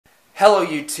Hello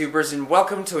YouTubers and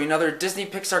welcome to another Disney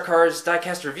Pixar Cars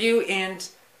diecast review, and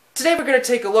today we're going to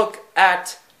take a look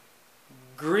at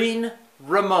Green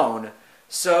Ramone.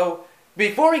 So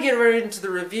before we get right into the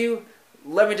review,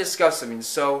 let me discuss something.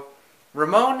 So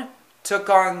Ramone took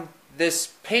on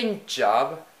this paint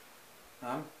job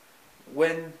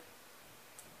when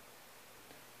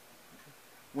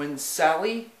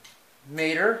Sally,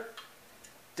 Mater,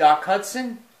 Doc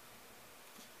Hudson,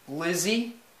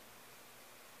 Lizzie,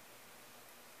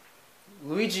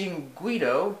 Luigi and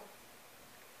Guido,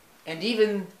 and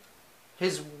even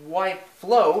his wife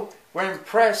Flo were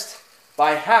impressed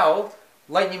by how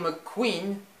Lightning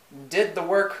McQueen did the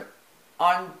work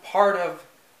on part of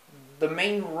the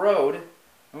main road,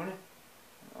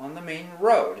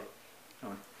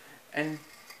 and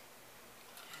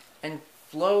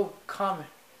Flo commented,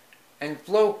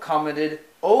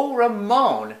 "Oh,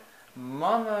 Ramone,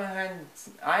 Mama hadn't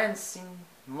seen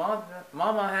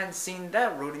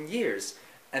that road in years."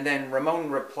 And then Ramone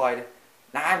replied,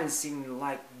 "I haven't seen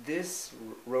this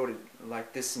road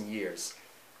like this in years."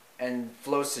 And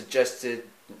Flo suggested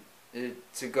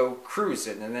to go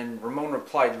cruising, and then Ramone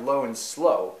replied, "Low and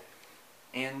slow."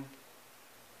 And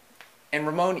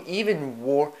Ramone even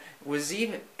wore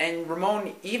the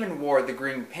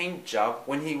green paint job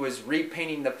when he was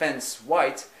repainting the fence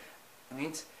white,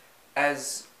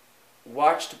 as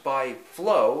watched by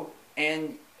Flo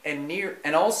and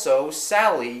also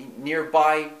Sally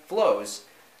nearby Flo's.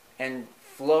 And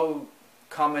Flo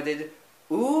commented,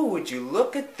 "Ooh, would you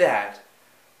look at that?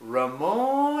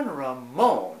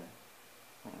 Ramone."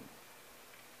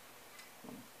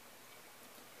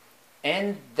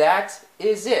 And that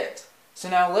is it. So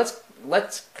now let's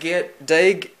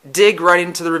dig right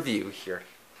into the review here.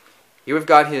 Here we've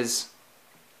got his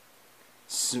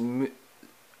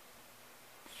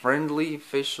friendly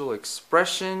facial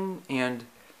expression and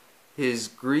his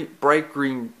green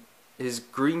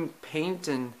paint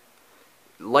and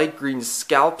light green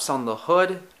scalps on the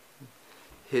hood,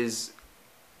 his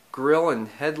grille and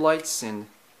headlights, and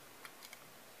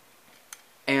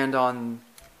on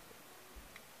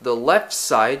the left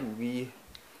side we've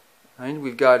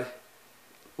got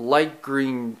light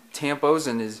green tampos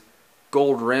and his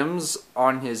gold rims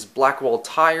on his black wall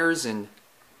tires, and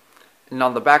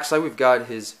on the back side we've got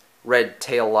his red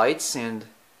tail lights and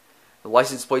the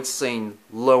license plate saying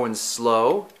 "Low and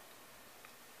Slow."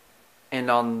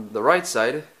 And on the right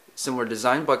side, similar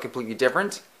design but completely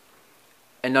different.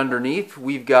 And underneath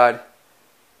we've got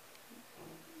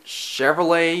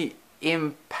Chevrolet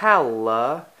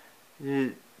Impala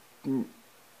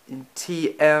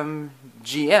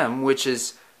TMGM, which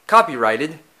is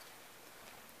copyrighted.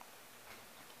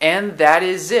 And that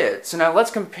is it. So now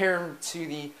let's compare them to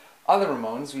the other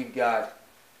Ramones. We've got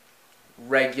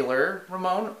regular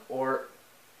Ramone,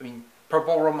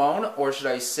 purple Ramone, or should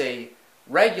I say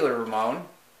regular Ramone,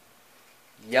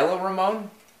 yellow Ramone,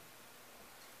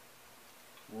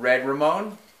 red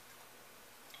Ramone,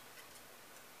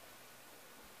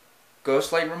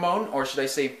 Ghostlight Ramone, or should I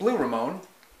say blue Ramone,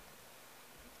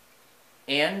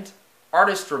 and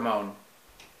artist Ramone.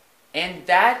 And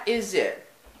that is it.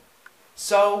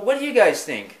 So what do you guys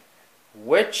think?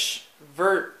 Which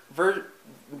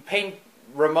paint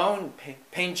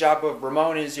job of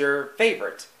Ramone is your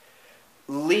favorite?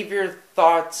 Leave your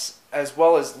thoughts, as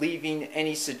well as leaving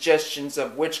any suggestions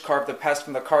of which car of the past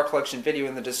from the car collection video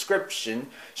in the description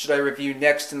should I review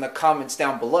next, in the comments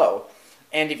down below.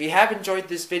 And if you have enjoyed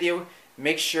this video,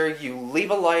 make sure you leave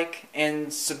a like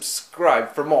and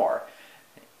subscribe for more.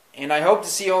 And I hope to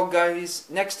see you all guys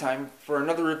next time for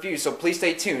another review, so please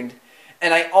stay tuned.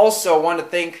 And I also want to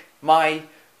thank my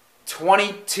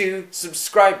 22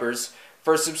 subscribers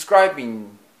for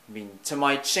subscribing to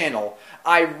my channel.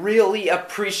 I really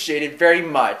appreciate it very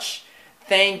much.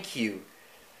 Thank you.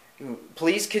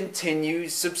 Please continue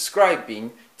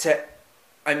subscribing to,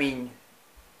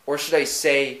 or should I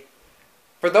say,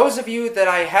 for those of you that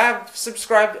I have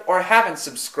subscribed or haven't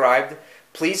subscribed,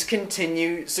 please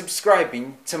continue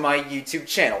subscribing to my YouTube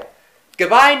channel.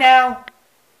 Goodbye now!